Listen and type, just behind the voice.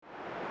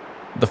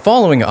The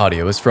following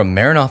audio is from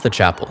Maranatha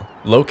Chapel,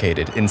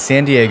 located in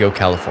San Diego,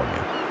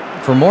 California.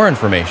 For more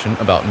information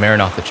about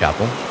Maranatha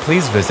Chapel,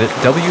 please visit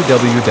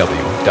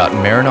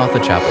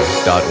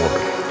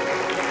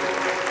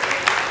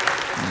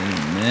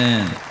www.maranathachapel.org.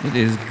 Amen. It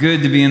is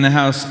good to be in the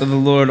house of the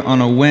Lord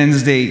on a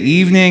Wednesday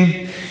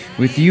evening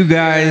with you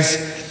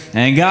guys.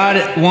 And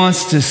God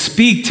wants to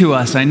speak to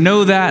us. I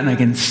know that, and I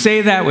can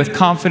say that with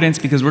confidence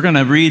because we're going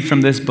to read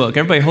from this book.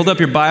 Everybody hold up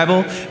your Bible.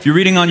 If you're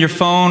reading on your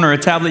phone or a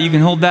tablet, you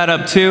can hold that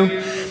up too.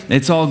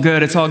 It's all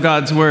good. It's all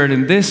God's word.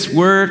 And this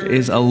word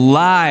is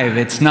alive.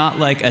 It's not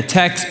like a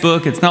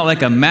textbook. It's not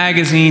like a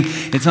magazine.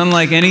 It's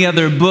unlike any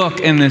other book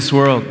in this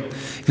world.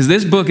 Because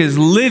this book is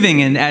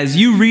living, and as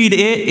you read it,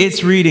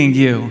 it's reading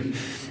you.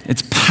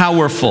 It's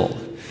powerful.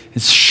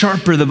 It's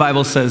sharper, the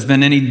Bible says,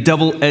 than any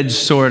double-edged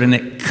sword, and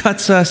it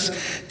cuts us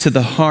to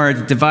the heart.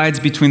 It divides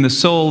between the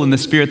soul and the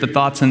spirit, the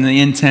thoughts and the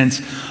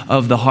intents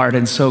of the heart.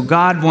 And so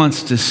God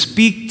wants to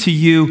speak to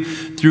you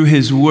through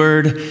his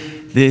word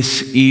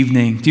this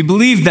evening. Do you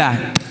believe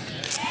that?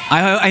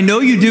 I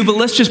know you do, but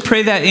let's just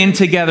pray that in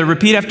together.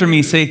 Repeat after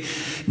me. Say,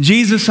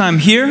 Jesus, I'm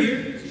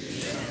here.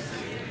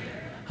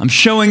 I'm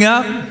showing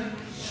up,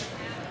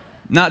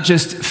 not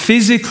just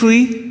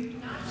physically,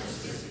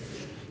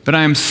 but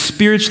I am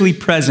spiritually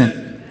present.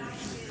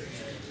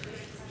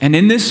 And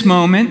in this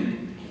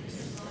moment,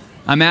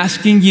 I'm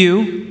asking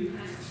you,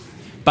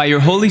 by your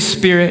Holy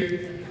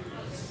Spirit,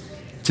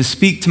 to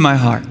speak to my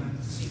heart,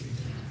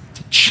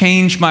 to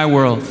change my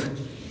world,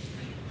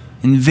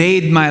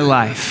 invade my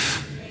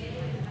life,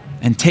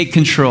 and take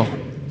control.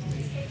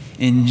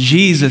 In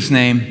Jesus'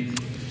 name,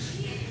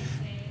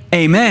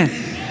 amen.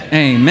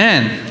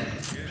 Amen.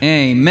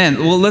 Amen.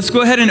 Well, let's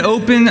go ahead and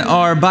open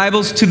our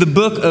Bibles to the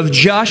book of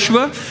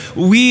Joshua.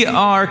 We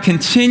are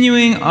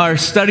continuing our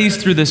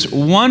studies through this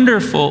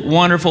wonderful,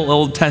 wonderful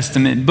Old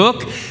Testament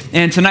book.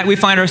 And tonight we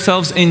find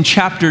ourselves in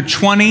chapter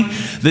 20.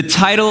 The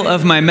title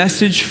of my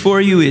message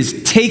for you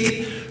is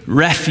Take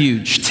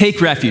Refuge. Take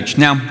Refuge.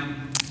 Now,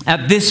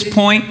 at this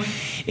point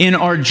in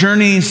our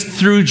journeys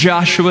through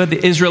Joshua,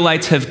 the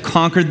Israelites have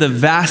conquered the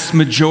vast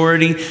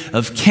majority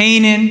of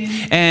Canaan,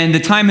 and the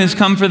time has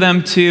come for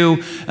them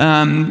to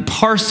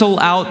parcel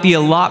out the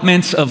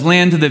allotments of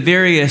land to the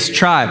various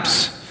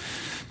tribes.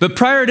 But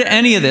prior to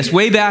any of this,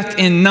 way back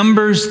in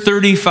Numbers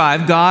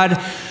 35, God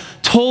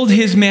told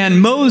his man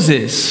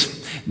Moses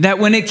that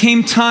when it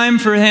came time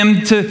for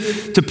him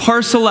to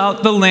parcel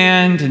out the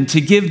land and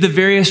to give the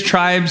various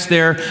tribes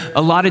their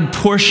allotted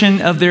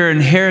portion of their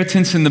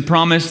inheritance in the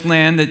promised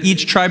land, that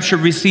each tribe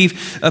should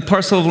receive a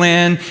parcel of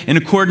land in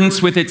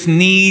accordance with its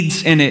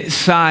needs and its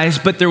size.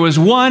 But there was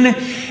one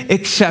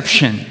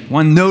exception,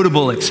 one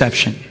notable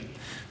exception.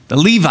 The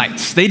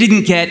Levites, they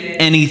didn't get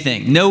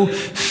anything. No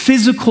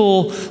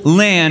physical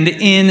land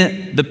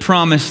in the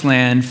promised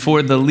land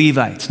for the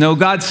Levites. No,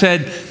 God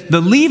said,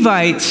 the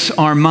Levites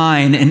are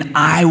mine and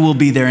I will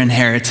be their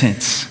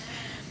inheritance.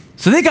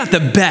 So they got the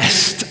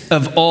best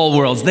of all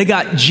worlds. They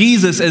got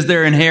Jesus as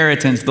their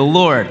inheritance, the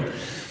Lord.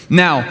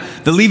 Now,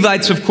 the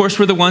Levites, of course,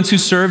 were the ones who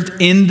served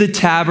in the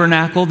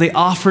tabernacle. They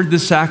offered the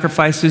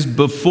sacrifices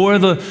before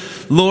the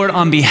Lord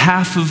on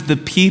behalf of the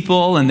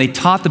people, and they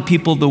taught the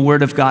people the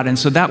word of God. And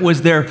so that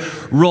was their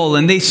role,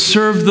 and they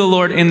served the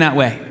Lord in that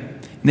way.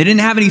 They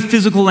didn't have any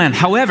physical land.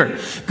 However,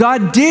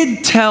 God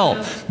did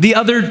tell the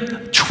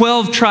other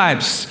 12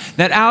 tribes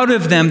that out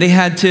of them they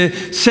had to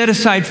set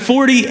aside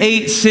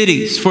 48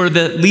 cities for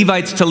the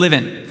Levites to live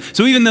in.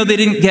 So even though they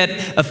didn't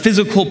get a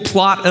physical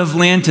plot of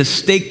land to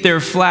stake their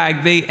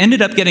flag, they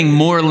ended up getting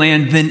more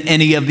land than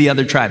any of the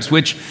other tribes,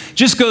 which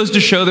just goes to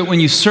show that when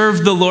you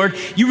serve the Lord,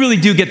 you really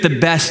do get the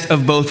best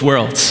of both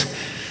worlds.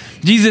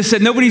 Jesus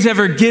said, nobody's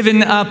ever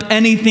given up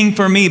anything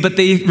for me, but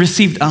they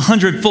received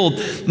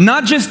 100-fold,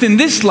 not just in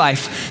this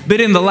life,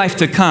 but in the life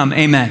to come.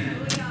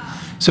 Amen.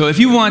 So if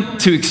you want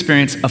to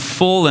experience a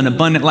full and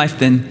abundant life,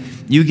 then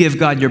you give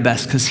God your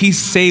best, because he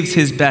saves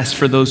his best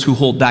for those who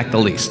hold back the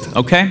least,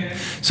 okay?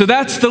 So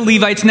that's the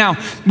Levites. Now,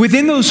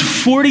 within those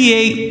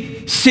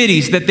 48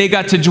 cities that they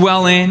got to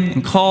dwell in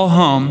and call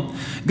home,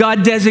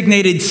 God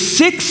designated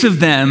 6 of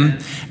them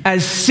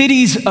as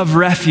cities of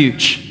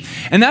refuge.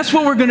 And that's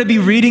what we're going to be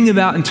reading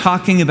about and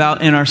talking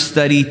about in our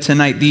study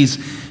tonight, these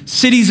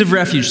cities of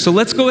refuge. So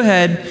let's go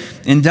ahead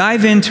and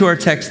dive into our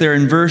text there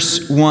in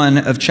verse 1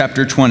 of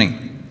chapter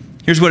 20.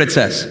 Here's what it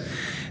says.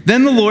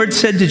 Then the Lord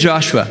said to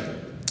Joshua,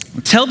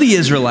 tell the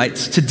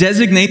Israelites to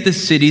designate the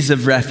cities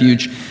of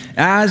refuge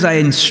as I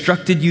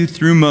instructed you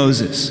through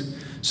Moses,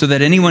 so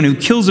that anyone who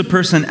kills a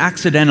person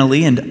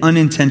accidentally and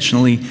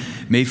unintentionally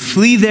may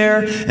flee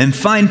there and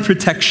find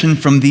protection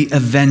from the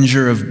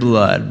avenger of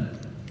blood.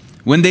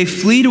 When they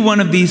flee to one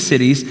of these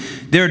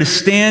cities, they are to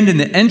stand in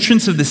the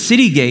entrance of the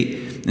city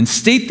gate and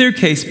state their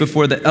case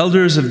before the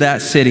elders of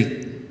that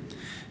city.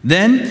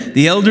 Then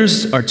the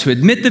elders are to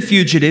admit the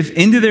fugitive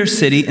into their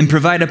city and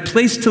provide a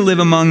place to live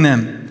among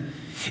them.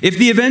 If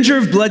the avenger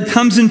of blood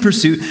comes in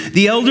pursuit,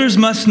 the elders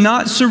must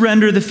not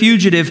surrender the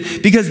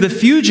fugitive, because the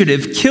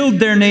fugitive killed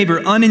their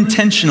neighbor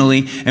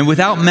unintentionally and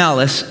without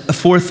malice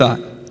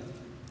aforethought.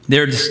 They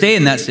are to stay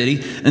in that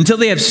city until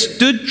they have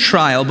stood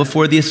trial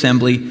before the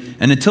assembly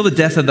and until the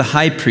death of the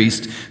high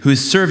priest who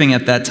is serving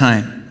at that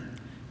time.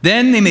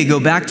 Then they may go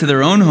back to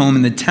their own home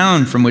in the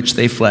town from which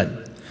they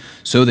fled.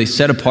 So they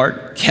set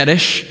apart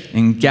Kedesh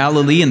in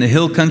Galilee in the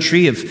hill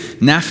country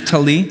of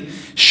Naphtali,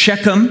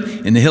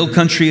 Shechem in the hill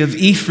country of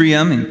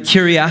Ephraim, and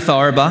Kiriath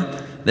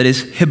Arba, that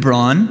is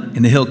Hebron,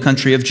 in the hill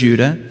country of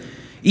Judah.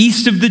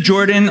 East of the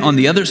Jordan, on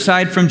the other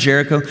side from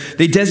Jericho,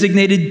 they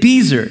designated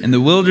Bezer in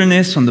the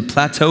wilderness on the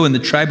plateau in the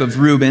tribe of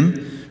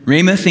Reuben,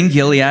 Ramoth in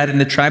Gilead in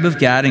the tribe of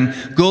Gad, and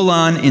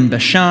Golan in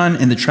Bashan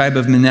in the tribe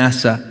of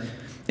Manasseh.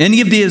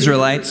 Any of the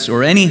Israelites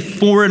or any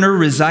foreigner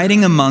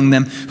residing among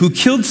them who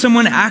killed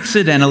someone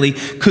accidentally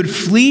could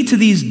flee to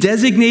these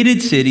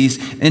designated cities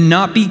and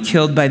not be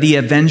killed by the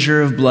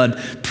avenger of blood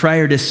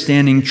prior to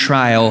standing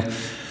trial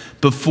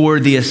before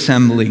the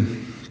assembly.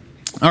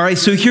 All right,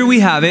 so here we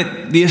have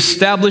it, the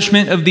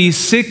establishment of these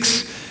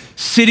 6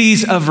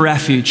 cities of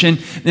refuge. And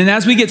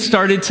as we get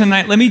started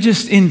tonight, let me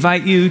just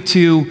invite you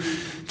to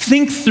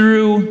think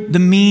through the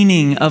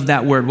meaning of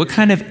that word. What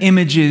kind of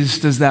images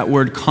does that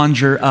word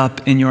conjure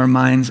up in your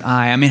mind's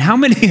eye? I mean, how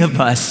many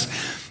of us,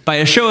 by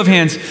a show of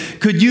hands,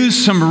 could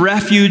use some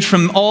refuge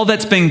from all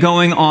that's been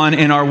going on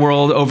in our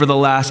world over the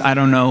last,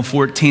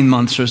 14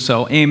 months or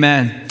so?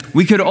 Amen.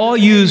 We could all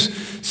use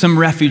some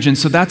refuge, and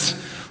so that's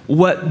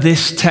what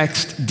this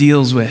text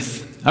deals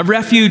with. A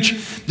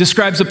refuge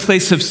describes a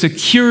place of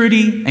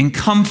security and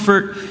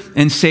comfort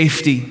and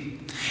safety.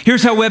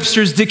 Here's how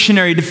Webster's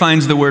dictionary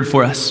defines the word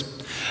for us.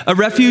 A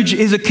refuge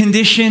is a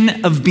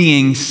condition of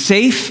being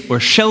safe or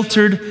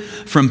sheltered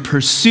from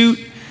pursuit,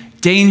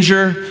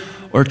 danger,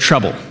 or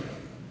trouble.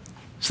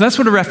 So that's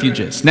what a refuge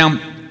is. Now,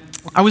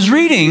 I was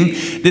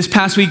reading this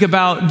past week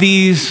about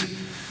these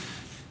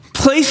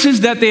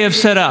places that they have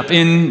set up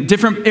in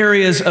different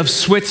areas of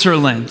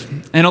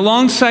Switzerland. And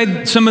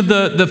alongside some of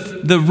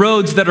the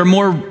roads that are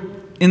more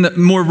in the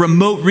more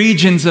remote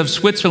regions of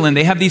Switzerland,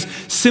 they have these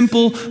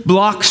simple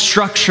block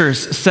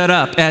structures set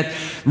up at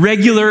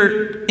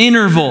regular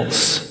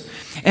intervals.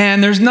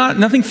 And there's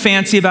nothing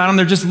fancy about them.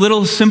 They're just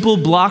little simple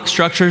block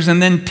structures.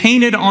 And then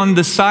painted on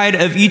the side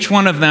of each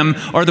one of them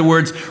are the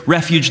words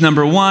refuge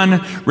number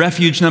 1,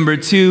 refuge number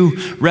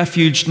 2,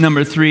 refuge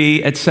number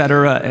 3,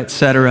 etc.,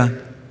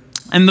 etc.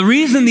 And the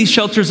reason these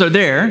shelters are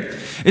there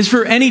is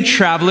for any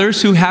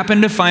travelers who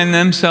happen to find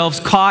themselves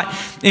caught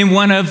in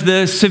one of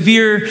the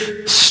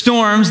severe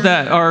storms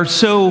that are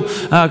so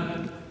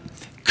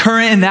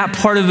current in that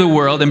part of the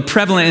world and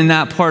prevalent in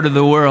that part of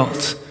the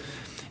world.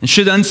 And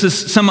should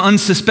some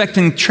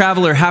unsuspecting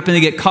traveler happen to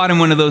get caught in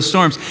one of those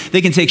storms,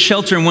 they can take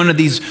shelter in one of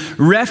these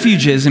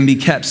refuges and be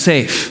kept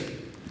safe.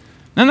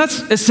 And that's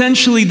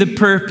essentially the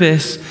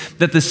purpose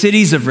that the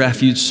cities of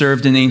refuge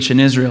served in ancient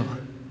Israel.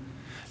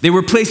 They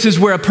were places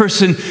where a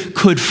person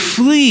could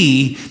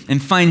flee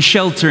and find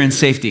shelter and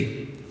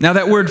safety. Now,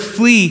 that word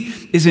flee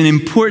is an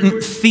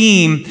important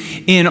theme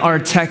in our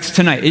text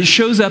tonight. It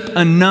shows up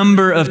a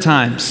number of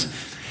times.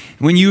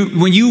 When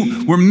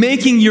you were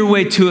making your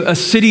way to a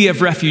city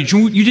of refuge,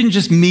 you didn't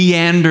just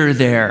meander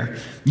there.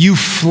 You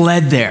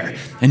fled there.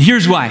 And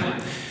here's why.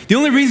 The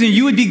only reason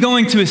you would be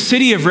going to a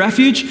city of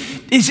refuge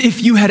is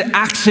if you had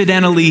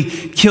accidentally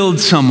killed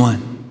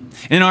someone.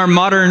 In our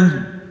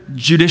modern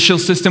judicial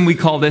system, we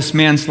call this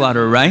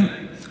manslaughter, right?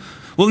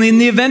 Well, in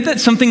the event that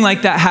something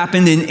like that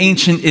happened in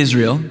ancient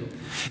Israel,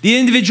 the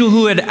individual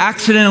who had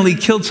accidentally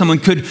killed someone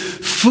could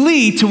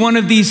flee to one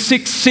of these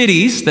 6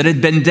 cities that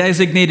had been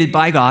designated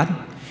by God.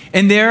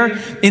 And there,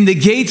 in the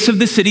gates of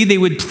the city, they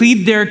would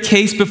plead their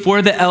case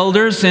before the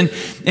elders. And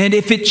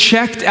if it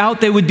checked out,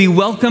 they would be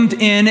welcomed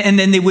in, and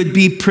then they would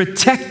be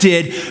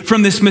protected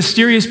from this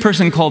mysterious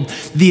person called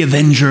the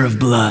Avenger of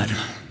Blood.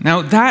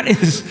 Now,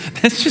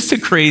 that's just a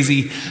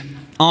crazy,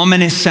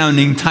 ominous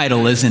sounding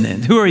title, isn't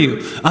it? Who are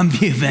you? I'm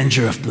the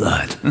Avenger of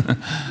Blood.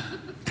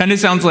 Kind of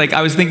sounds like,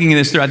 I was thinking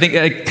this through, I think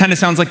it kind of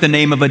sounds like the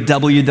name of a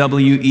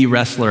WWE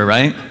wrestler,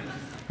 right?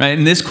 Right?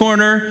 In this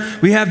corner,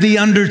 we have the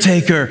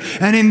Undertaker.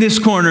 And in this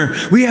corner,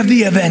 we have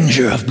the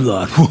Avenger of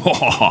Blood.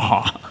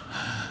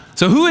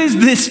 So who is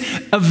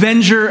this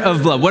Avenger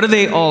of Blood? What are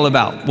they all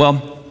about?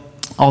 Well,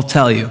 I'll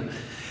tell you.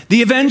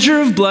 The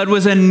Avenger of Blood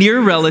was a near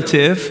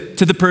relative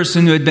to the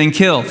person who had been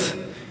killed.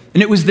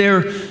 And it was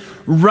their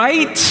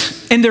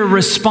right and their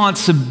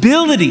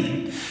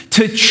responsibility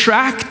to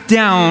track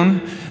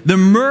down the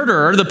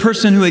murderer, the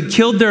person who had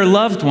killed their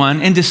loved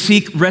one, and to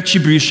seek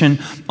retribution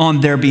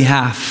on their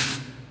behalf.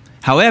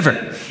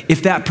 However,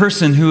 if that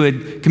person who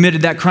had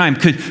committed that crime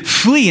could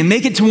flee and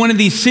make it to one of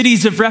these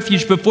cities of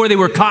refuge before they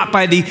were caught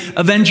by the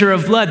Avenger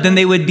of Blood, then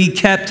they would be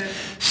kept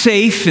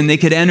safe and they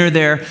could enter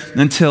there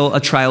until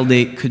a trial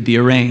date could be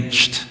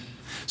arranged.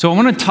 So I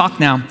want to talk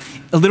now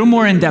a little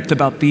more in depth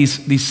about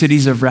these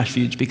cities of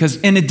refuge, because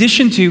in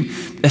addition to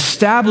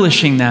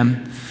establishing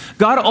them,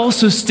 God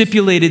also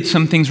stipulated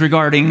some things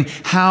regarding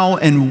how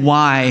and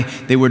why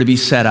they were to be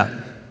set up.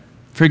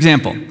 For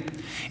example,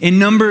 in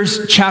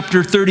Numbers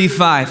chapter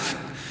 35,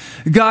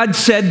 God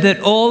said that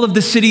all of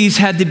the cities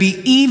had to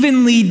be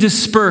evenly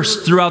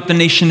dispersed throughout the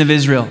nation of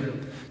Israel.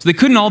 So they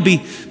couldn't all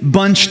be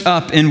bunched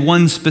up in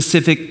one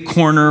specific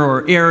corner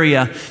or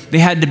area. They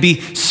had to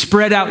be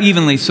spread out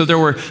evenly. So there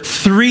were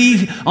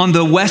 3 on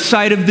the west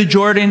side of the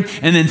Jordan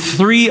and then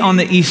 3 on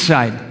the east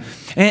side.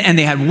 And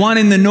they had 1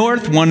 in the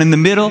north, 1 in the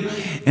middle,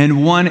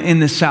 and 1 in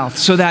the south.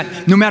 So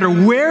that no matter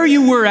where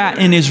you were at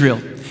in Israel,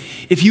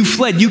 if you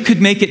fled, you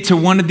could make it to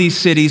one of these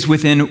cities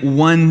within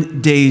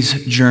 1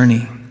 day's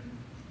journey.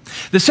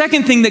 The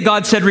second thing that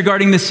God said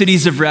regarding the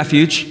cities of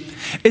refuge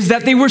is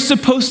that they were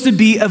supposed to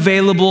be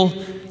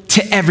available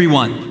to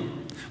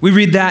everyone. We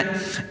read that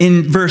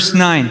in verse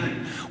 9,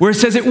 where it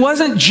says it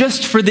wasn't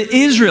just for the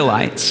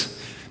Israelites,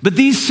 but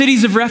these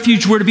cities of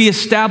refuge were to be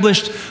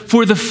established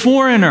for the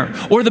foreigner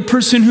or the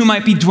person who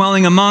might be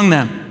dwelling among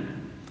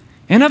them.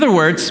 In other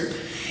words,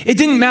 it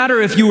didn't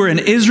matter if you were an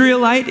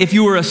Israelite, if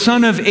you were a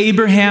son of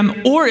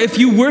Abraham, or if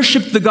you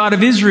worshiped the God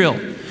of Israel.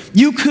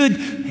 You could,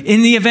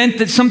 in the event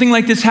that something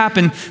like this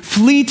happened,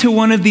 flee to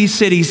one of these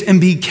cities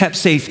and be kept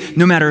safe,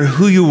 no matter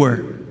who you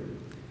were.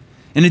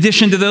 In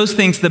addition to those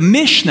things, the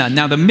Mishnah.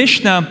 Now, the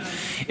Mishnah,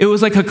 it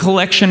was like a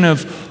collection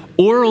of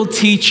oral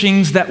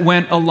teachings that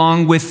went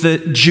along with the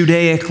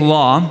Judaic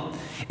law.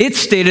 It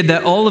stated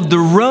that all of the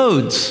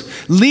roads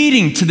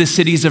leading to the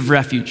cities of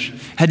refuge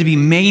had to be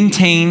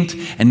maintained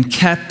and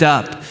kept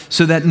up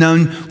so that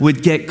none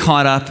would get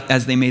caught up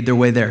as they made their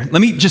way there.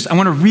 I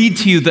want to read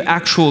to you the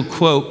actual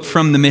quote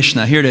from the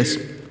Mishnah. Here it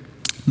is.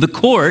 The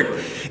court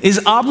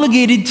is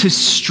obligated to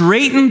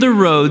straighten the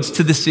roads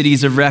to the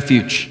cities of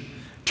refuge,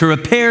 to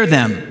repair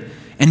them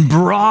and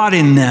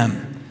broaden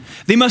them.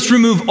 They must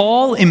remove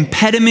all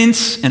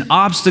impediments and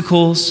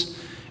obstacles.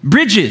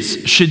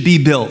 Bridges should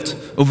be built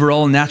over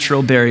all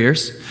natural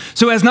barriers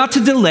so as not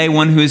to delay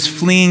one who is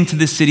fleeing to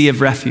the city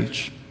of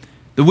refuge.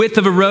 The width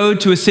of a road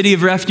to a city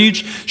of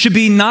refuge should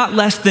be not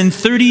less than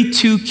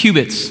 32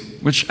 cubits,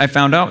 which I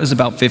found out is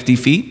about 50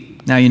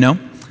 feet. Now you know.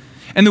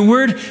 And the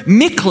word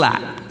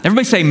miklat,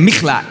 everybody say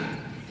miklat.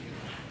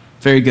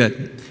 Very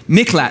good.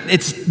 Miklat,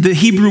 it's the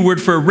Hebrew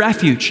word for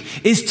refuge,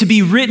 is to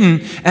be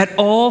written at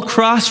all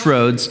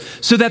crossroads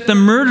so that the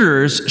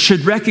murderers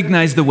should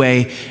recognize the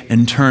way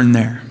and turn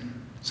there.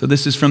 So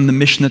this is from the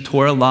Mishnah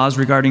Torah, Laws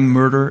Regarding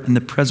Murder and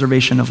the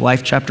Preservation of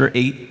Life, chapter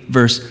 8,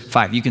 verse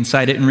 5. You can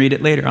cite it and read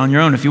it later on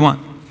your own if you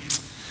want.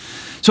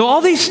 So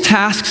all these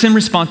tasks and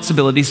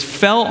responsibilities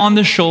fell on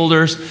the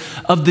shoulders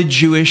of the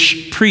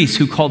Jewish priests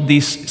who called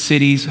these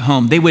cities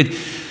home. They would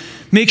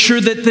make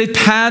sure that the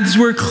paths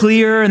were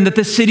clear and that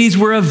the cities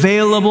were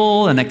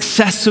available and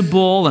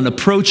accessible and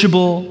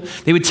approachable.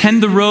 They would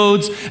tend the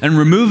roads and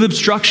remove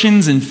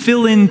obstructions and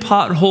fill in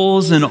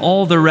potholes and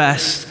all the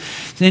rest.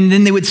 And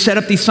then they would set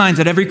up these signs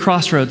at every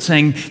crossroad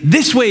saying,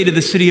 "This way to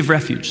the city of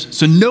refuge."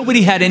 So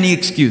nobody had any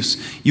excuse.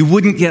 You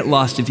wouldn't get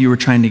lost if you were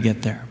trying to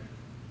get there.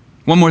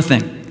 One more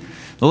thing.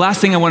 The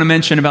last thing I want to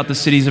mention about the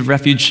cities of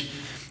refuge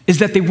is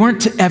that they weren't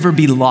to ever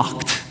be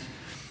locked.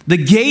 The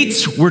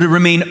gates were to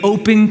remain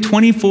open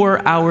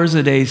 24 hours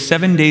a day,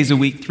 7 days a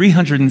week,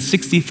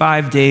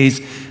 365 days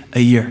a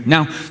year.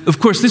 Now, of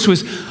course, this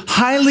was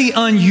highly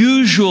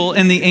unusual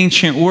in the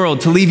ancient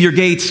world to leave your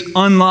gates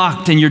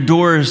unlocked and your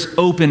doors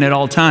open at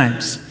all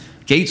times.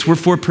 Gates were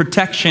for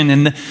protection,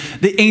 and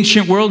the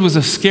ancient world was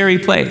a scary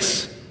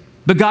place.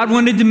 But God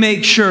wanted to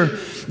make sure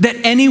that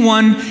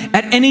anyone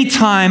at any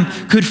time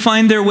could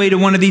find their way to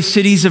one of these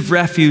cities of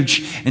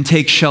refuge and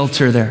take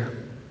shelter there.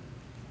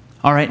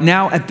 All right,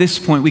 now at this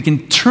point, we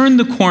can turn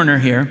the corner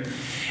here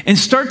and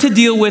start to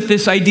deal with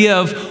this idea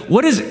of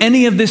what does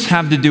any of this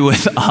have to do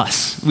with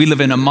us? We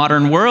live in a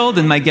modern world,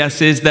 and my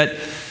guess is that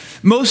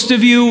most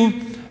of you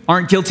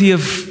aren't guilty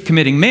of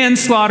committing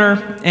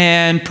manslaughter,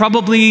 and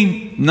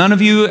probably none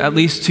of you, at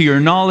least to your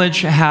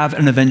knowledge, have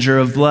an avenger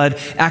of blood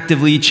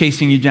actively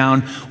chasing you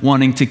down,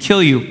 wanting to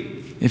kill you.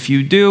 If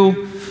you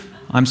do,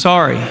 I'm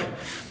sorry.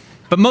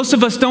 But most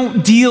of us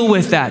don't deal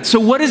with that. So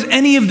what does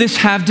any of this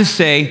have to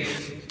say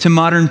to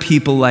modern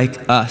people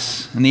like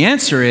us? And the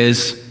answer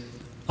is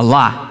a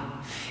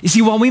lot. You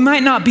see, while we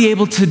might not be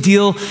able to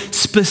deal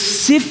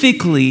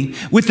specifically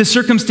with the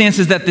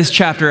circumstances that this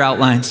chapter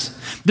outlines,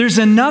 there's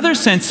another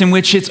sense in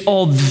which it's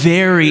all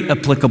very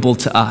applicable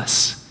to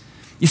us.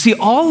 You see,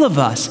 all of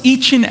us,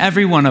 each and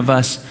every one of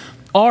us,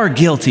 are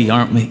guilty,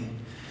 aren't we?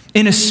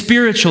 In a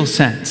spiritual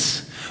sense.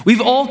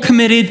 We've all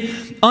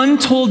committed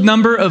untold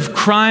number of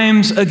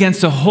crimes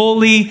against a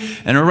holy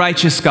and a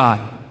righteous God.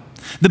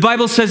 The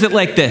Bible says it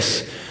like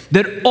this,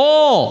 that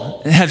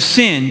all have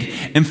sinned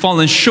and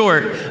fallen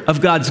short of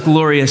God's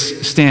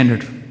glorious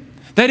standard.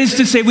 That is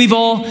to say, we've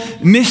all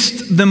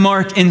missed the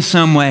mark in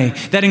some way.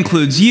 That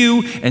includes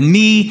you and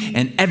me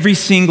and every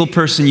single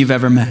person you've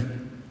ever met.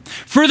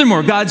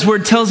 Furthermore, God's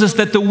word tells us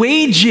that the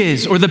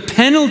wages or the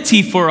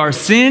penalty for our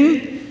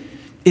sin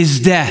is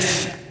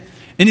death.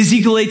 In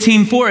Ezekiel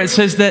 18:4, it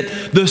says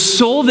that the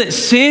soul that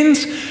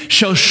sins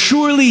shall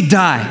surely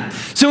die.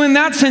 So in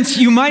that sense,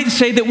 you might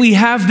say that we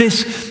have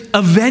this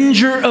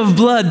avenger of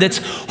blood that's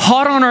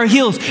hot on our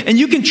heels. And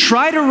you can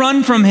try to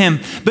run from him,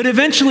 but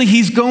eventually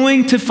he's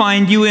going to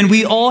find you, and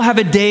we all have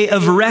a day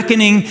of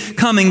reckoning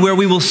coming where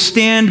we will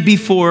stand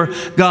before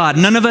God.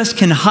 None of us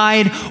can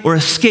hide or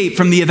escape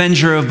from the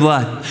avenger of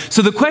blood.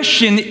 So the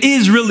question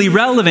is really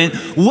relevant.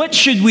 What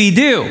should we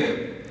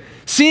do?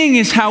 Seeing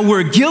as how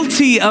we're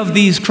guilty of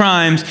these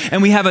crimes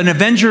and we have an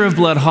avenger of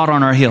blood hot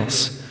on our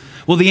heels.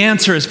 Well, the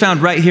answer is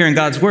found right here in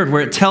God's word,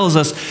 where it tells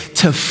us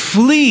to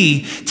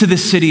flee to the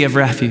city of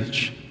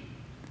refuge.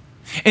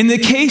 In the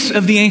case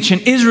of the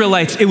ancient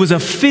Israelites, it was a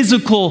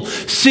physical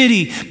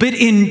city. But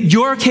in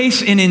your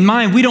case and in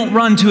mine, we don't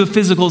run to a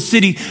physical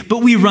city, but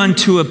we run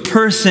to a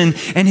person,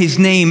 and his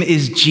name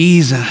is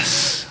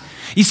Jesus.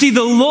 You see,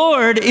 the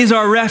Lord is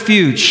our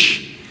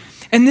refuge.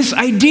 And this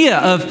idea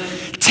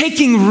of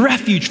taking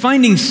refuge,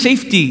 finding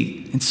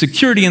safety and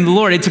security in the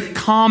Lord, it's a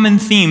common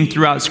theme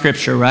throughout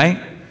Scripture, right?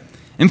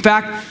 In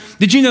fact,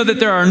 did you know that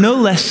there are no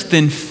less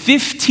than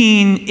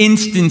 15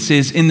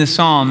 instances in the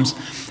Psalms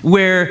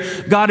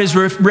where God is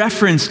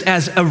referenced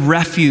as a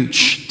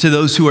refuge to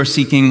those who are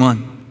seeking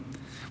one?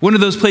 One of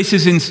those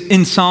places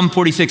in Psalm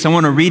 46, I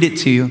want to read it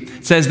to you.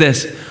 It says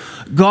this: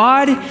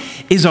 God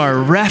is our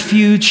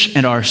refuge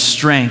and our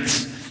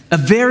strength, a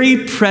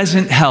very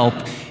present help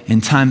in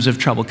times of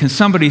trouble. Can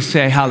somebody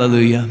say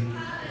hallelujah?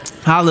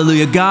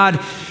 Hallelujah. God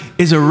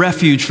is a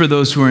refuge for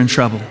those who are in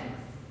trouble.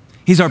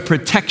 He's our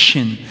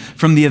protection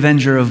from the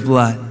avenger of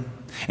blood.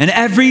 And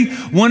every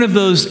one of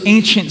those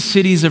ancient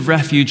cities of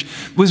refuge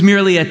was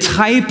merely a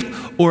type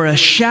or a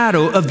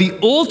shadow of the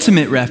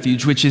ultimate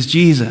refuge, which is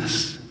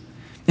Jesus.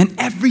 And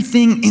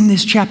everything in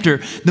this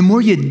chapter, the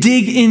more you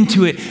dig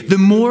into it, the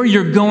more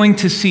you're going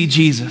to see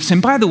Jesus.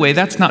 And by the way,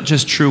 that's not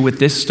just true with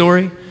this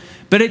story,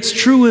 but it's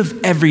true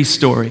of every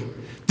story.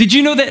 Did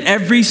you know that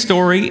every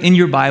story in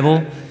your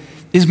Bible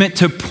is meant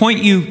to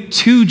point you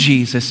to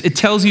Jesus? It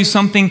tells you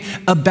something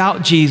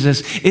about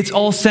Jesus. It's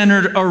all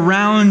centered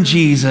around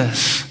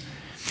Jesus.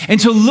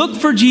 And so look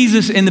for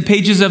Jesus in the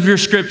pages of your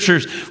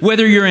scriptures,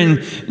 whether you're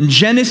in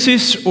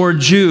Genesis or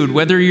Jude,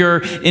 whether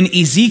you're in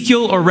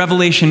Ezekiel or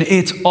Revelation,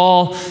 it's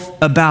all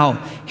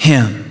about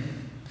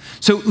him.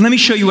 So let me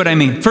show you what I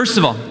mean. First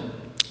of all,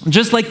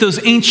 just like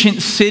those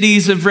ancient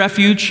cities of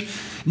refuge,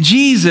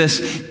 Jesus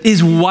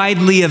is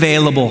widely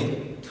available.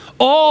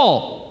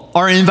 All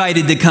are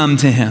invited to come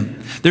to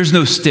him. There's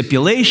no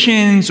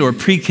stipulations or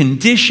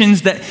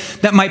preconditions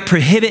that might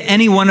prohibit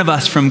any one of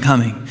us from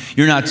coming.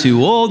 You're not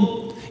too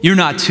old. You're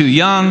not too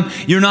young.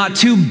 You're not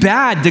too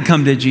bad to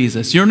come to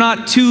Jesus. You're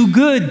not too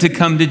good to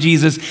come to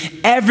Jesus.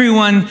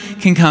 Everyone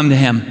can come to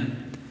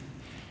him.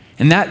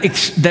 And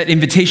that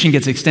invitation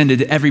gets extended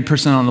to every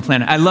person on the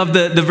planet. I love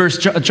the verse,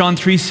 John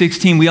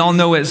 3:16. We all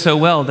know it so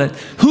well, that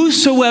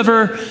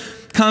whosoever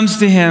comes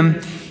to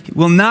him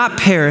will not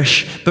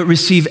perish, but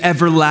receive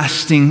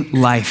everlasting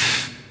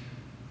life.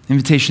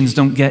 Invitations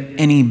don't get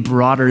any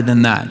broader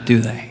than that, do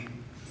they?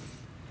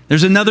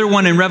 There's another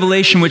one in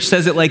Revelation which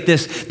says it like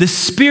this: the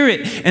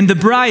Spirit and the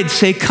bride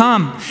say,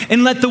 come,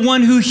 and let the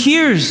one who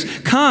hears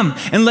come,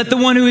 and let the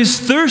one who is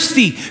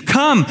thirsty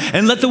come,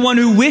 and let the one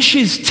who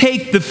wishes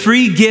take the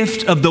free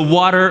gift of the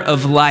water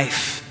of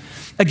life.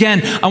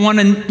 Again, I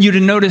want you to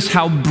notice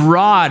how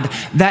broad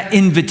that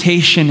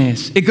invitation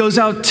is. It goes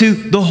out to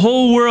the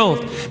whole world.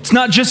 It's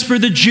not just for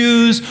the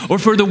Jews or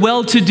for the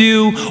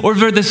well-to-do or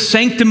for the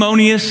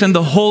sanctimonious and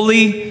the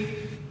holy.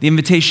 The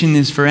invitation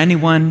is for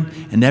anyone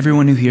and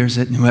everyone who hears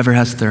it and whoever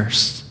has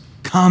thirst.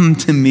 Come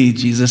to me,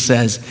 Jesus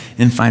says,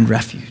 and find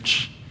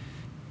refuge.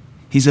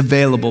 He's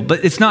available.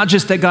 But it's not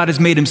just that God has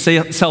made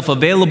himself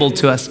available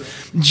to us.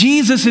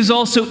 Jesus is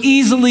also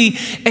easily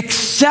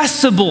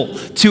accessible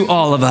to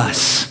all of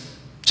us,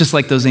 just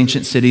like those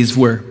ancient cities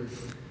were.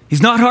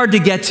 He's not hard to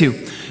get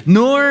to,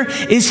 nor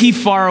is he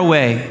far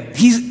away.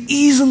 He's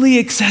easily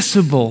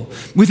accessible.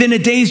 Within a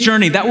day's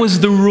journey, that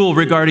was the rule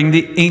regarding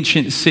the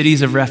ancient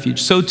cities of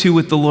refuge. So too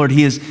with the Lord,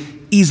 he is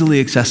easily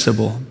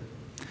accessible.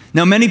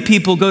 Now, many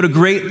people go to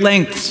great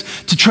lengths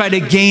to try to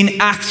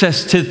gain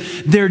access to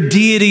their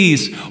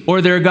deities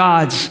or their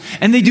gods.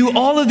 And they do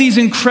all of these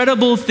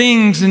incredible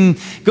things and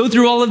go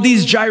through all of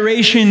these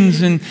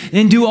gyrations and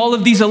do all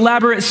of these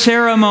elaborate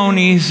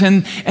ceremonies.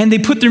 And they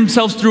put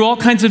themselves through all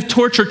kinds of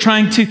torture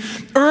trying to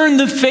earn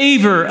the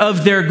favor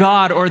of their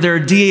god or their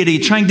deity,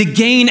 trying to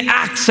gain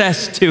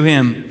access to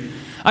him.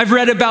 I've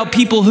read about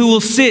people who will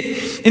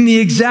sit in the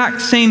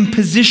exact same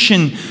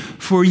position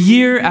for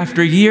year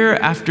after year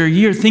after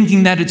year,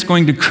 thinking that it's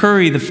going to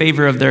curry the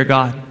favor of their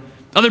God.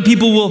 Other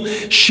people will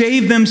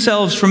shave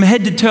themselves from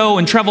head to toe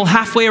and travel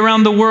halfway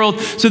around the world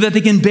so that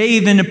they can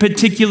bathe in a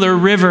particular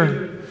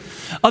river.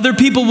 Other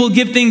people will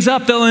give things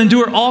up. They'll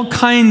endure all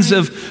kinds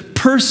of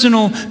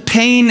personal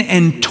pain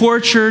and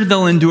torture.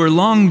 They'll endure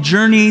long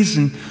journeys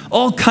and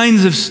all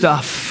kinds of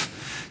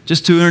stuff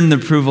just to earn the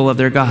approval of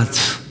their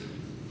gods.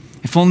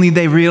 If only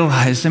they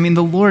realized,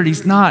 the Lord,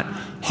 he's not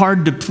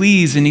hard to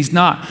please and he's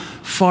not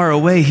far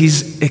away.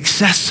 He's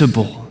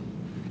accessible.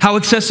 How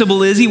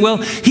accessible is he? Well,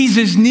 he's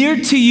as near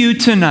to you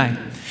tonight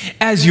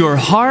as your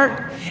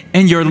heart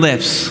and your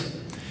lips.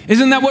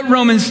 Isn't that what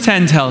Romans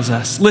 10 tells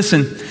us?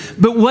 Listen,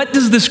 but what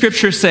does the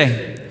scripture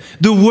say?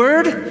 The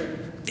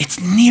word, it's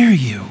near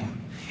you.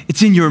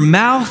 It's in your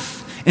mouth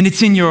and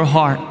it's in your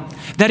heart.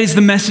 That is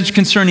the message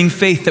concerning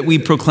faith that we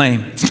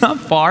proclaim. It's not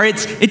far,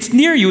 it's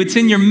near you. It's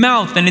in your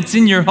mouth and it's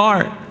in your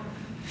heart.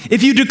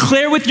 If you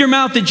declare with your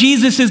mouth that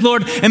Jesus is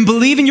Lord and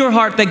believe in your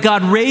heart that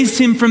God raised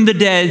him from the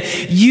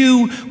dead,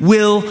 you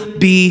will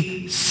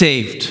be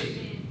saved.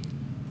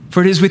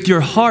 For it is with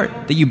your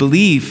heart that you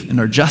believe and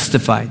are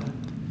justified.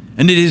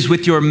 And it is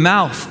with your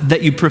mouth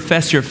that you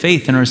profess your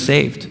faith and are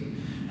saved.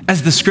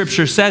 As the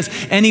scripture says,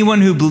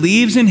 anyone who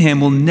believes in him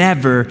will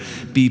never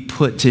be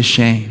put to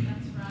shame.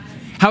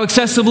 How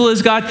accessible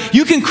is God?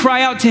 You can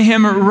cry out to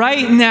him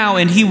right now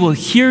and he will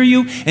hear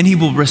you and he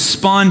will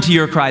respond to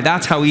your cry.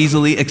 That's how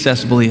easily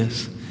accessible he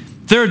is.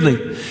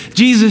 Thirdly,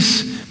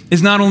 Jesus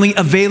is not only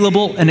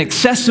available and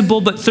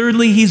accessible, but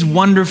thirdly, he's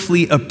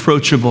wonderfully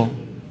approachable.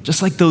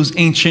 Just like those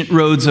ancient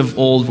roads of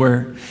old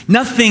were.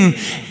 Nothing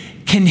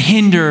can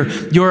hinder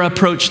your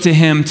approach to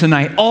him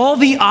tonight. All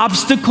the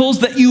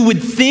obstacles that you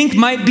would think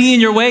might be in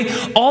your way,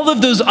 all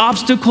of those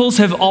obstacles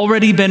have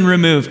already been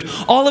removed.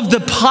 All of the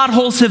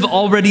potholes have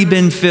already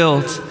been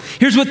filled.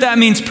 Here's what that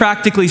means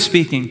practically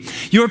speaking.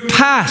 Your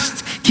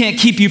past can't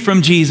keep you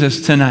from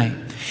Jesus tonight.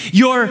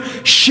 Your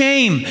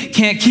shame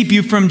can't keep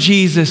you from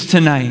Jesus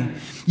tonight.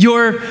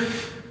 Your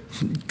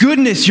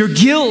goodness, your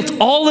guilt,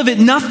 all of it,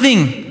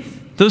 nothing.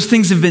 Those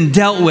things have been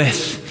dealt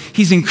with.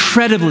 He's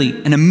incredibly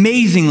and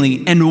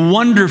amazingly and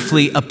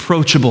wonderfully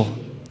approachable.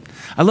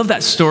 I love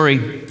that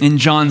story in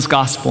John's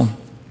gospel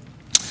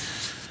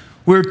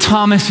where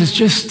Thomas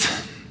is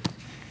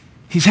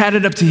he's had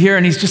it up to here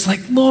and he's just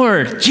like,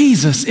 Lord,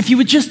 Jesus, if you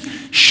would just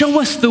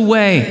show us the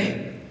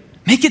way,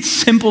 make it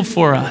simple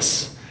for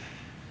us.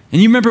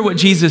 And you remember what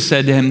Jesus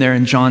said to him there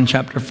in John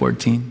chapter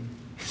 14.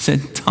 He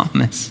said,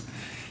 Thomas,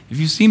 if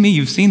you see me,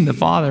 you've seen the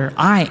Father.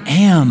 I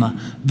am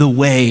the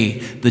way,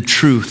 the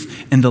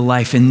truth, and the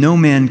life, and no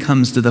man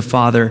comes to the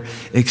Father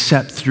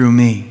except through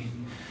me.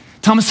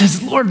 Thomas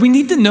says, Lord, we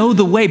need to know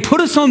the way.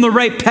 Put us on the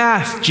right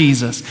path,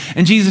 Jesus.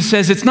 And Jesus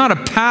says, it's not a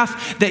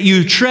path that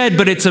you tread,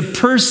 but it's a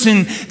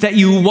person that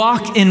you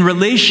walk in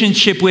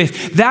relationship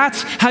with.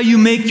 That's how you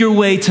make your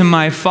way to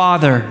my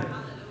Father.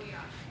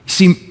 You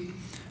see,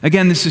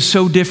 again, this is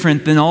so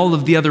different than all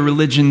of the other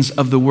religions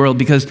of the world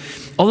because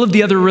all of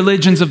the other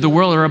religions of the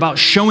world are about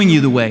showing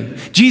you the way.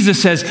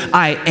 Jesus says,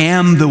 I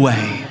am the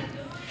way.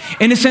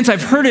 In a sense,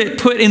 I've heard it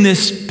put in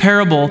this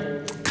parable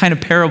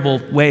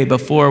way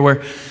before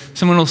where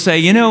someone will say,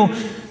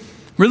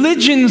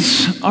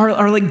 religions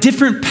are like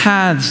different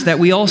paths that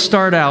we all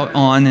start out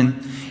on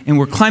and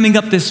we're climbing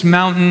up this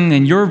mountain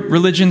and your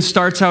religion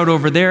starts out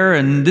over there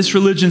and this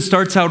religion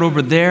starts out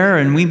over there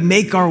and we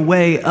make our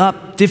way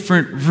up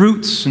different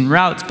routes,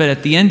 but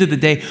at the end of the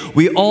day,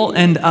 we all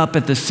end up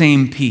at the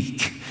same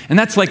peak. And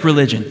that's like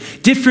religion.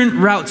 Different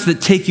routes that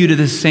take you to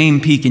the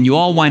same peak and you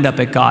all wind up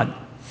at God.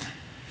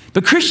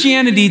 But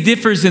Christianity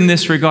differs in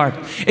this regard.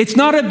 It's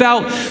not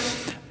about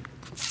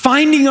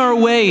finding our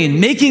way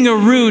and making a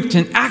route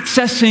and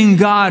accessing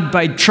God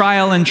by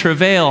trial and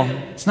travail.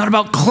 It's not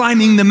about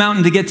climbing the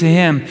mountain to get to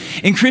him.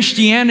 In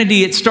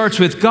Christianity, it starts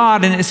with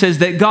God, and it says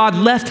that God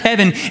left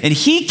heaven and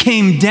he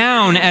came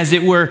down, as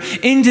it were,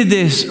 into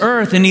this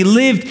earth, and he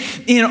lived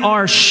in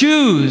our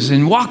shoes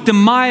and walked a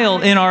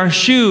mile in our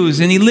shoes,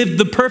 and he lived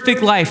the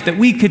perfect life that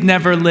we could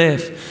never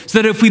live.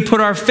 So that if we put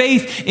our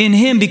faith in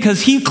him,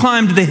 because he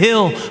climbed the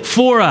hill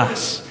for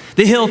us,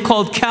 the hill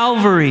called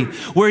Calvary,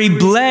 where he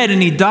bled and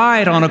he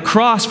died on a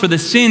cross for the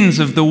sins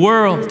of the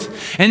world.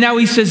 And now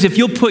he says, if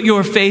you'll put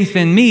your faith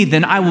in me,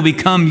 then I will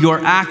become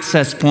your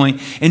access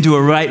point into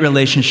a right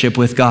relationship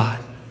with God.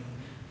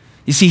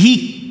 You see,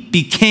 he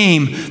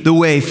became the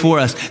way for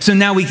us. So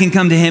now we can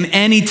come to him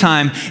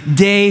anytime,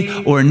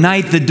 day or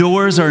night. The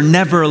doors are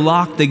never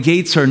locked. The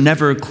gates are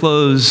never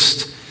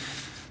closed.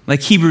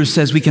 Like Hebrews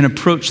says, we can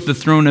approach the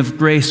throne of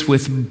grace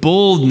with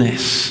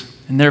boldness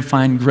and there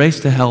find grace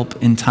to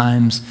help in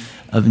times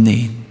of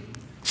need.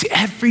 See,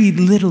 every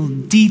little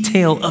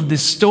detail of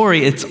this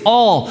story, it's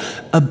all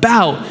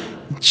about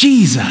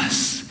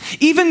Jesus.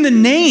 Even the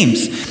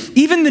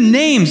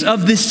names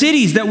of the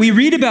cities that we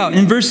read about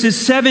in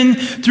verses 7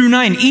 through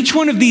 9, each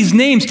one of these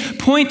names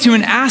point to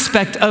an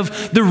aspect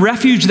of the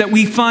refuge that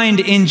we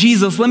find in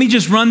Jesus. Let me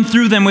just run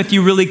through them with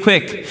you really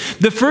quick.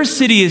 The first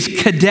city is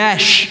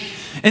Kadesh,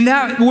 and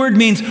that word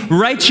means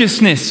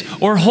righteousness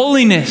or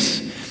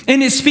holiness.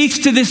 And it speaks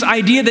to this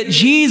idea that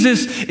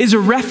Jesus is a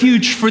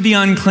refuge for the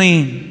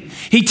unclean.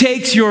 He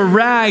takes your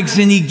rags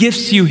and he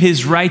gifts you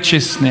his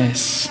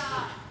righteousness.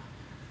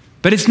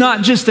 But it's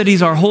not just that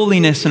he's our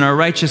holiness and our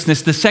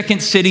righteousness. The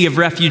second city of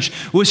refuge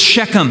was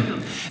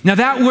Shechem. Now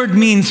that word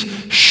means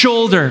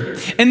shoulder.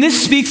 And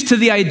this speaks to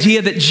the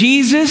idea that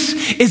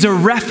Jesus is a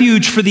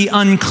refuge for the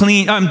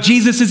unclean.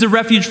 Jesus is a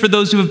refuge for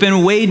those who have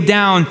been weighed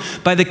down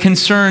by the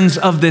concerns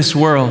of this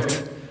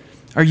world.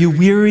 Are you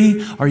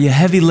weary? Are you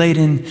heavy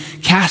laden?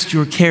 Cast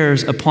your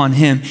cares upon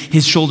him.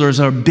 His shoulders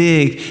are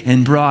big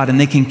and broad, and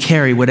they can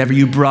carry whatever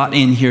you brought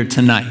in here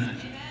tonight.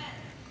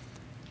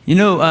 You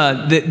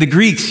know, the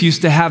Greeks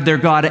used to have their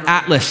god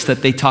Atlas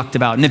that they talked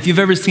about. And if you've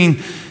ever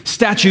seen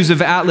statues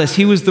of Atlas,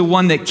 he was the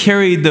one that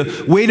carried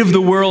the weight of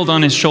the world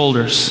on his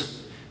shoulders.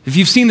 If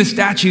you've seen the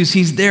statues,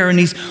 he's there and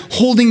he's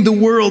holding the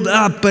world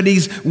up, but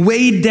he's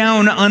weighed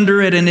down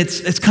under it, and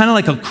it's kind of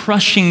like a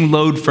crushing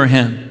load for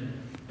him.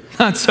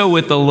 Not so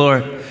with the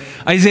Lord.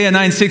 Isaiah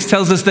 9:6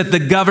 tells us that the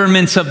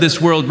governments of this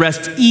world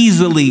rest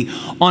easily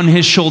on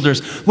his shoulders.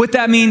 What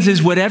that means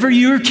is whatever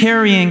you're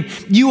carrying,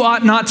 you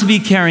ought not to be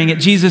carrying it.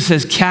 Jesus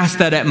says, cast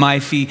that at my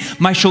feet.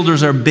 My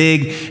shoulders are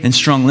big and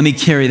strong. Let me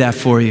carry that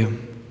for you.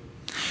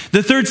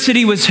 The third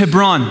city was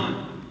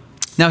Hebron.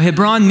 Now,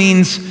 Hebron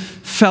means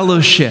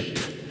fellowship.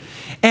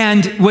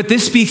 And what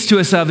this speaks to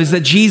us of is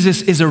that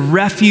Jesus is a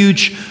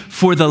refuge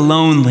for the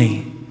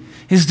lonely.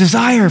 His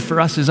desire for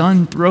us is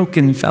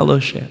unbroken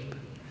fellowship.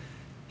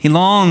 He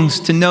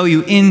longs to know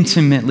you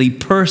intimately,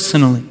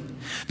 personally.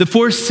 The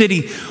fourth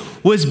city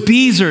was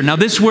Bezer. Now,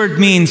 this word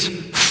means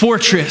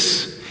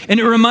fortress, and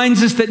it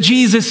reminds us that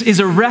Jesus is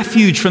a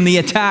refuge from the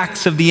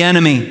attacks of the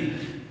enemy.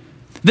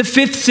 The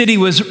fifth city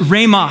was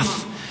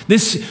Ramoth.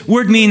 This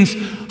word means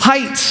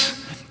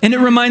heights, and it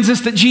reminds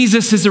us that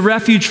Jesus is a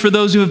refuge for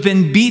those who have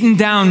been beaten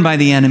down by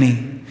the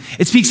enemy.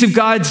 It speaks of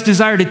God's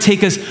desire to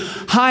take us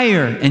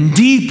higher and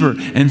deeper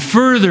and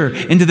further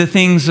into the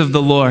things of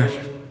the Lord.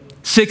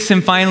 Sixth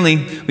and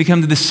finally, we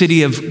come to the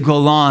city of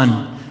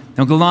Golan.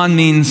 Now, Golan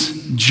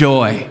means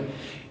joy.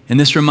 And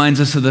this reminds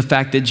us of the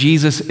fact that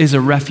Jesus is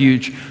a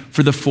refuge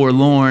for the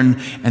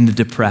forlorn and the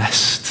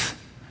depressed.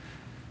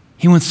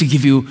 He wants to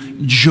give you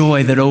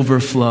joy that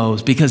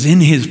overflows, because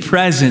in his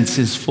presence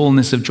is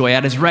fullness of joy.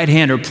 At his right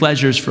hand are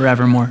pleasures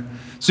forevermore.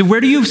 So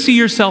where do you see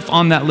yourself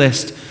on that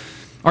list?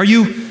 Are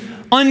you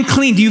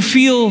unclean? Do you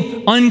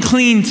feel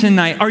unclean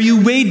tonight? Are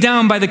you weighed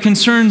down by the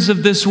concerns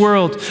of this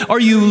world? Are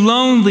you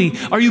lonely?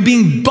 Are you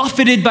being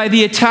buffeted by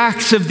the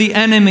attacks of the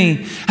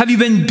enemy? Have you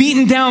been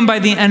beaten down by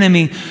the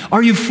enemy?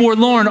 Are you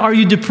forlorn? Are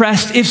you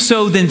depressed? If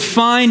so, then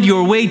find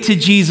your way to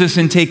Jesus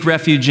and take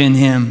refuge in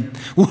him.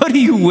 What are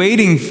you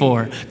waiting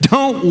for?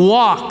 Don't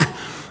walk.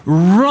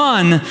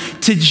 Run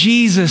to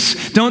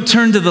Jesus. Don't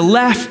turn to the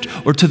left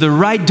or to the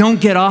right. Don't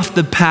get off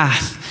the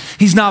path.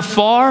 He's not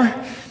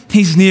far.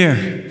 He's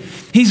near.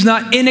 He's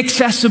not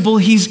inaccessible,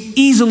 he's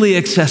easily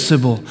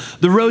accessible.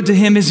 The road to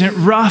him isn't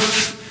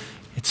rough,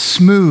 it's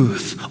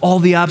smooth. All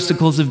the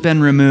obstacles have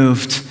been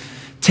removed.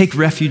 Take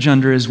refuge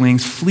under his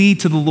wings, flee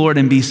to the Lord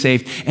and be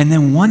safe. And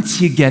then once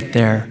you get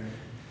there,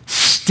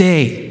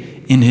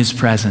 stay in his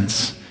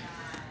presence.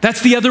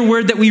 That's the other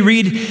word that we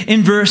read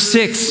in verse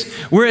 6,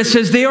 where it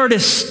says they are to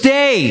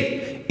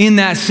stay in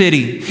that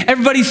city.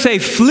 Everybody say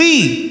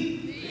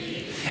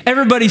flee.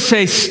 Everybody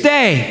say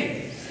stay.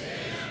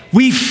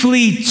 We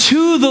flee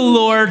to the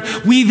Lord,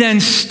 we then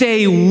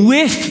stay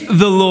with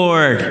the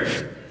Lord.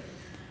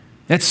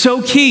 That's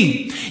so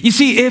key. You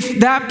see, if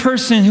that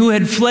person who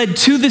had fled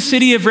to the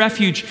city of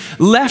refuge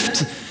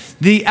left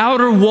the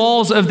outer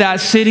walls of that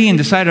city and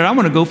decided, I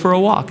want to go for a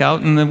walk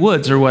out in the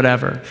woods or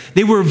whatever,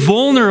 they were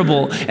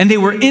vulnerable and they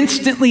were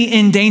instantly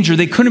in danger.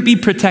 They couldn't be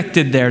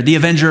protected there. The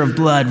avenger of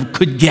blood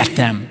could get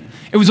them.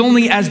 It was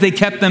only as they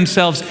kept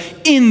themselves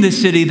in the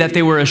city that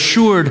they were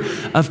assured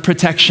of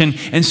protection.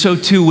 And so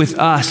too with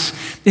us.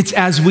 It's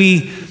as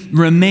we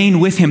remain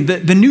with him.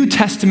 The New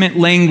Testament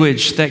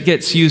language that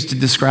gets used to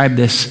describe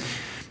this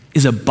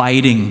is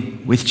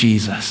abiding with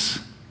Jesus.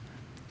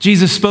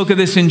 Jesus spoke of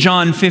this in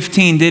John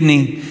 15, didn't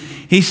he?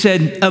 He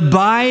said,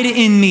 abide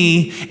in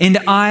me and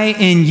I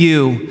in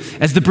you.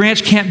 As the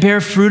branch can't bear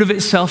fruit of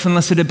itself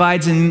unless it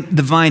abides in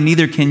the vine,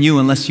 neither can you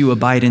unless you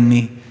abide in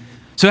me.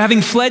 So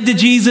having fled to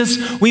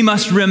Jesus, we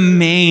must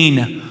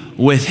remain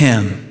with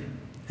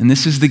him. And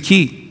this is the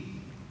key.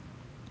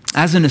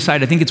 As an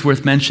aside, I think it's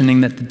worth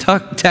mentioning that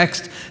the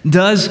text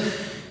does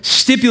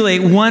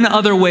stipulate one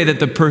other way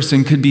that the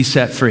person could be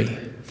set free.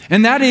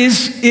 And that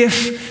is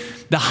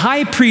if the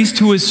high priest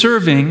who was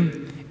serving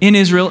in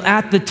Israel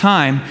at the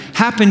time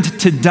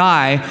happened to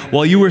die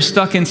while you were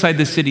stuck inside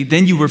the city,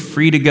 then you were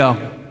free to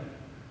go.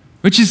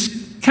 Which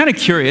is kind of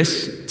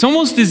curious. It's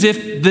almost as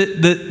if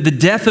the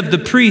death of the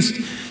priest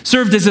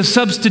served as a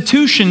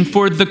substitution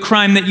for the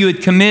crime that you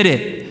had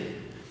committed.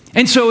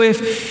 And so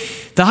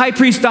if the high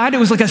priest died, it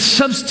was like a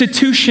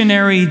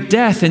substitutionary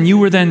death, and you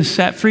were then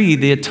set free.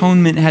 The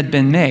atonement had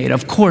been made.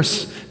 Of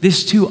course,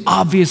 this too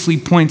obviously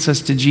points us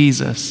to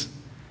Jesus.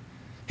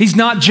 He's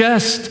not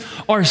just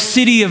our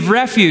city of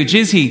refuge,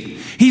 is he?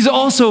 He's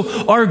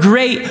also our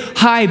great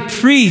high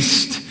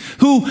priest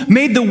who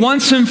made the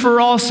once and for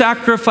all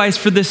sacrifice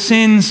for the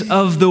sins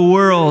of the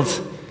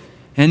world.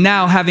 And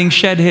now, having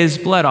shed his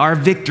blood, our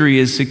victory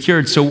is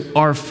secured. So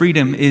our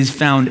freedom is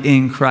found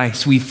in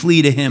Christ. We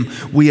flee to him,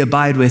 we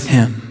abide with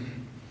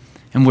him,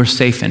 and we're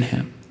safe in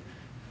him.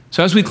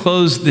 So as we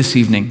close this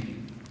evening,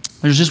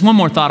 there's just one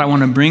more thought I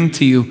want to bring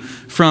to you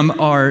from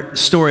our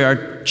story,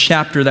 our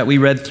chapter that we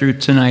read through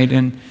tonight,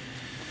 and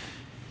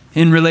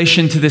in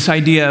relation to this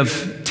idea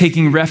of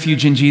taking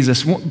refuge in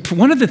Jesus.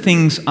 One of the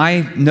things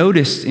I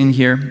noticed in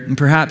here, and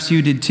perhaps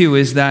you did too,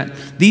 is that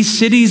these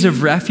cities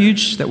of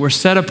refuge that were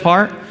set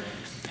apart,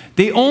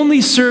 They only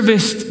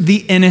serviced the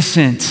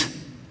innocent.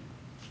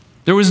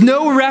 There was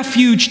no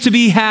refuge to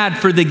be had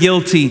for the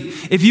guilty.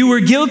 If you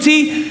were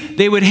guilty,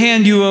 they would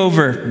hand you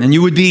over and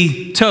you would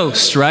be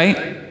toast, right?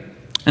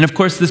 And of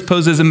course, this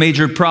poses a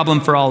major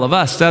problem for all of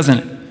us, doesn't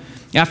it?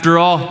 After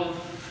all,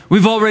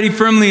 we've already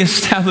firmly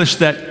established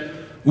that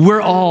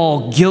we're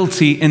all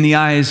guilty in the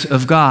eyes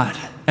of God.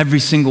 Every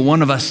single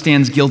one of us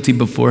stands guilty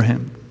before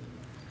him.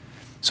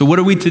 So what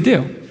are we to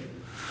do?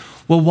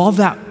 Well, while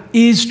that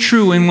is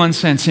true in one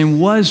sense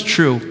and was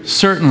true,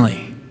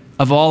 certainly,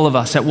 of all of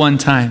us at one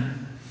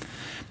time,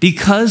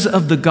 because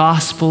of the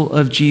gospel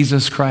of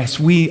Jesus Christ,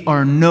 we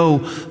are no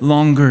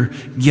longer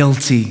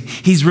guilty.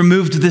 He's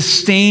removed the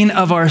stain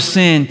of our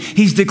sin.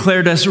 He's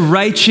declared us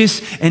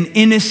righteous and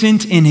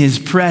innocent in his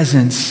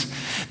presence.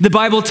 The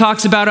Bible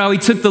talks about how he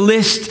took the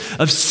list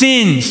of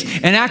sins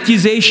and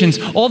accusations,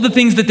 all the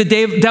things that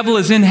the devil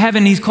is in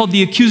heaven. He's called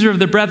the accuser of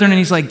the brethren, and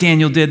he's like,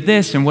 Daniel did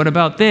this, and what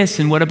about this,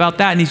 and what about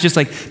that? And he's just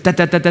like,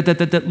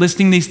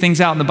 listing these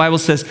things out. And the Bible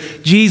says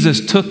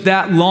Jesus took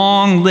that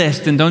long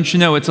list, and don't you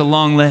know it's a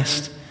long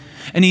list,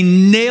 and he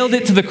nailed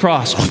it to the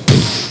cross.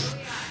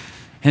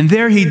 And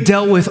there he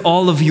dealt with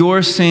all of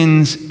your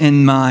sins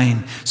and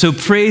mine. So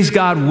praise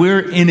God,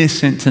 we're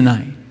innocent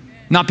tonight.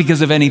 Not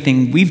because of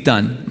anything we've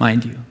done,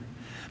 mind you,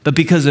 but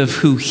because of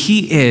who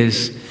he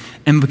is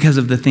and because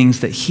of the things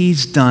that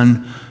he's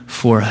done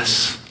for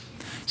us.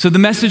 So the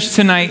message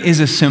tonight is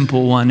a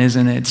simple one,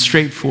 isn't it? It's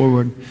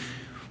straightforward.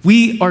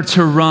 We are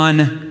to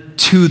run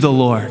to the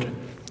Lord.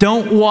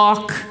 Don't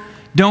walk,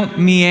 don't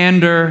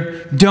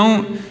meander,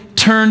 don't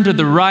turn to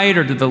the right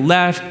or to the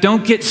left.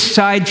 Don't get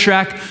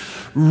sidetracked.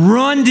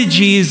 Run to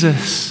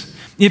Jesus.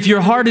 If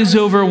your heart is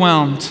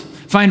overwhelmed,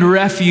 find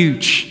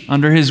refuge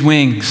under his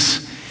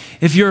wings.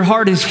 If your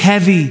heart is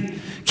heavy,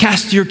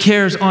 cast your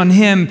cares on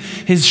him.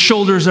 His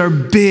shoulders are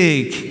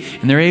big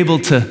and they're able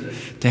to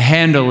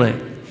handle it.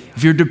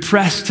 If you're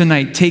depressed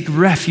tonight, take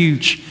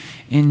refuge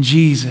in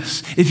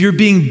Jesus. If you're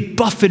being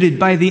buffeted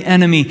by the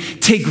enemy,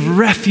 take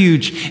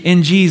refuge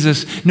in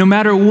Jesus. No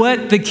matter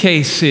what the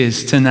case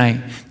is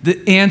tonight,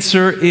 the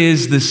answer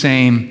is the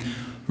same.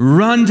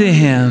 Run to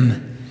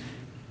him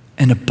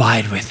and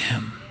abide with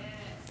him.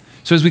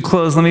 So as we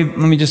close, let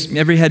me just,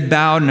 every head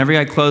bowed and every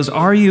eye closed.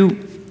 Are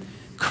you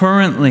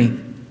currently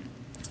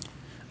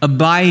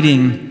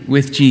abiding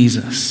with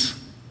Jesus?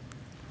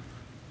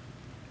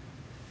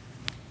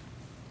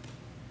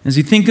 As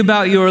you think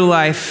about your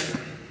life,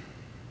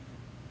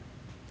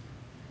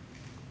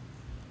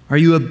 are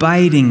you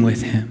abiding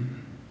with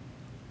him?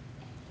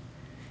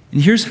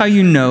 And here's how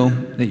you know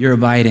that you're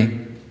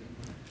abiding.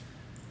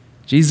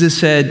 Jesus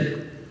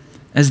said,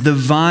 as the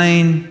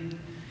vine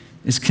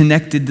is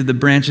connected to the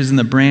branches and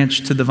the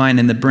branch to the vine,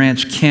 and the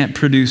branch can't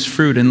produce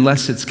fruit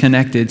unless it's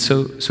connected,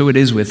 so it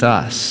is with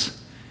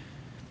us.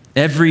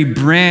 Every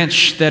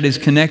branch that is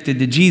connected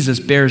to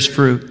Jesus bears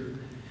fruit.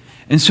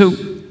 And so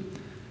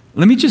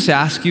let me just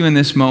ask you in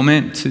this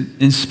moment to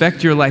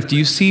inspect your life. Do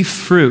you see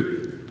fruit?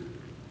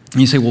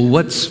 And you say, well,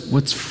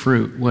 what's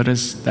fruit? What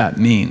does that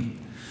mean?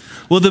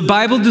 Well, the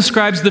Bible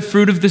describes the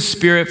fruit of the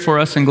Spirit for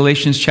us in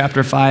Galatians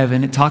chapter 5,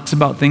 and it talks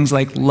about things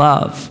like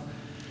love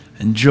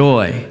and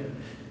joy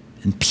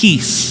and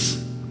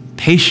peace,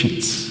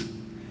 patience,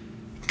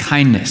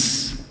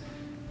 kindness,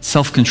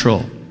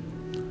 self-control,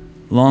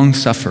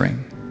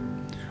 long-suffering.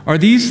 Are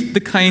these the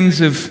kinds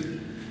of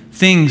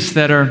things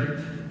that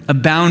are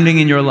abounding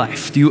in your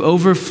life? Do you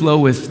overflow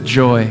with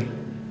joy?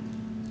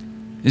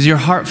 Is your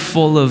heart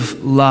full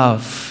of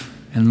love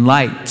and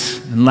light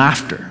and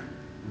laughter?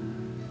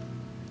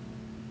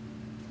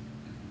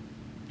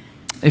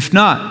 If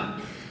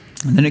not,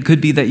 then it could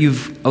be that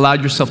you've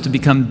allowed yourself to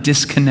become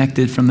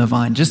disconnected from the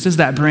vine. Just as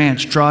that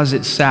branch draws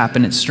its sap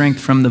and its strength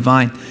from the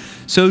vine,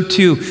 so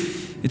too,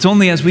 it's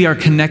only as we are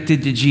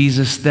connected to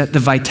Jesus that the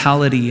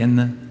vitality and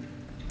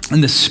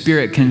the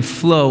Spirit can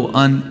flow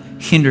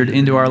unhindered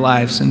into our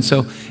lives. And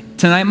so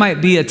tonight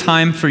might be a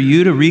time for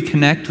you to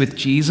reconnect with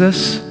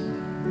Jesus.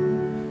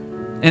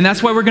 And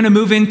that's why we're going to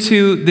move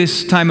into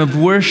this time of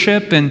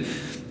worship, and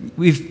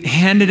we've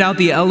handed out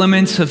the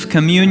elements of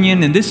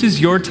communion, and this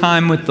is your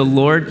time with the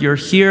Lord. You're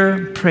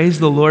here. Praise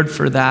the Lord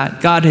for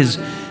that. God has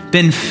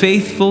been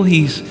faithful.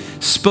 He's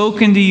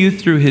spoken to you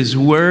through his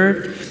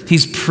word.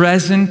 He's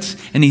present,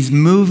 and he's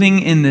moving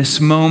in this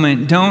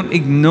moment. Don't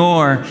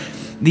ignore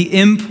the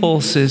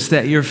impulses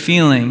that you're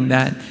feeling,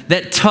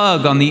 that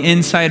tug on the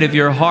inside of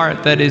your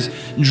heart that is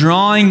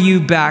drawing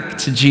you back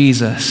to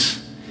Jesus.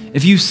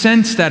 If you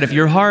sense that, if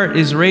your heart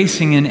is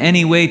racing in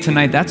any way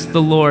tonight, that's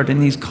the Lord,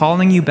 and he's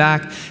calling you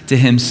back to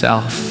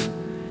himself.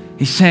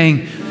 He's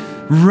saying,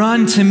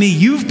 run to me.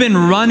 You've been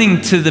running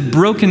to the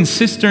broken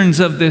cisterns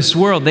of this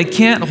world. They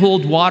can't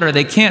hold water.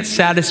 They can't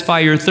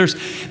satisfy your thirst.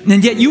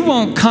 And yet you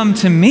won't come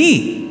to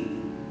me.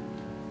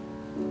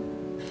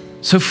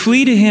 So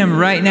flee to him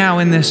right now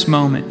in this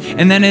moment.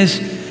 And then as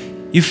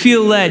you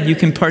feel led, you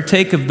can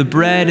partake of the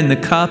bread and the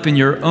cup in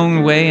your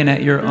own way and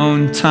at your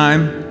own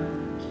time.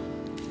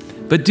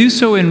 But do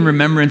so in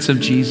remembrance of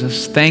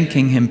Jesus,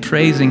 thanking him,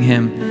 praising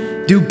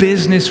him. Do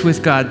business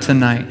with God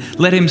tonight.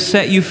 Let him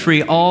set you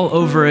free all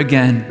over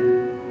again.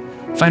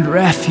 find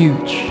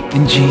refuge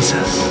in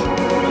Jesus.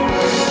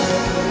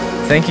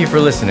 Thank you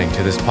for listening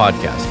to this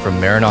podcast from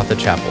Maranatha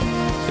Chapel.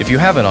 If you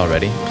haven't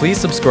already, please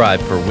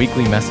subscribe for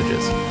weekly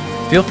messages.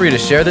 Feel free to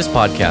share this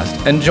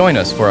podcast and join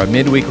us for our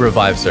midweek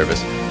Revive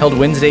service held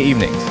Wednesday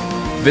evenings.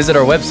 Visit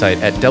our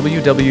website at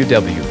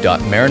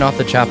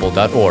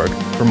www.maranathachapel.org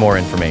for more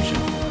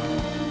information.